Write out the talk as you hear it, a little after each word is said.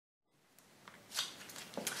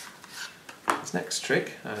this next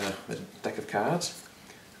trick, the deck of cards,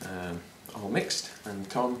 all mixed, and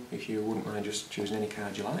Tom, if you wouldn't mind just choosing any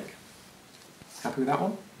card you like. Happy with that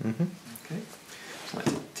one? Mm-hmm. Okay. So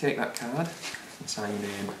let's take that card and sign your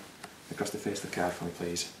name across the face of the card for me,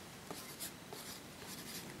 please.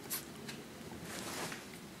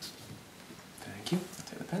 Thank you. I'll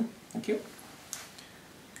take the pen. Thank you.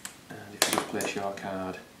 And if you just place your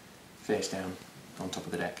card face down on top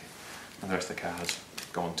of the deck, and the rest of the cards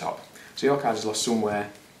go on top. So your card is lost somewhere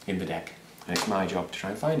in the deck, and it's my job to try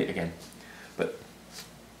and find it again. But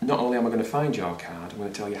not only am I going to find your card, I'm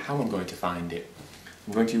going to tell you how I'm going to find it.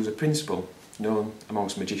 I'm going to use a principle known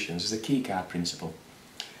amongst magicians as the key card principle.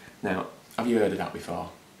 Now, have you heard of that before?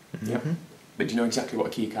 Mm-hmm. Yep. But do you know exactly what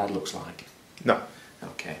a key card looks like? No.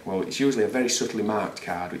 Okay, well it's usually a very subtly marked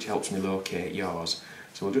card which helps me locate yours.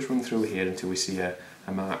 So we'll just run through here until we see a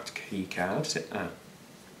marked key card.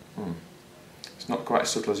 It's not quite as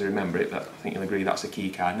subtle as I remember it, but I think you'll agree that's a key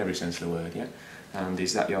card in every sense of the word, yeah? And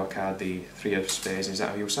is that your card, the 3 of spades, is that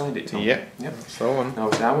how you signed it, Tom? Yeah, yep. so on. Now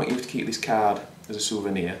I want you to keep this card as a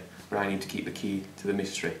souvenir, but I need to keep the key to the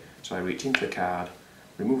mystery. So I reach into the card,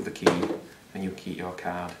 remove the key, and you keep your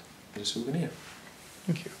card as a souvenir.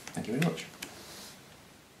 Thank you. Thank you very much.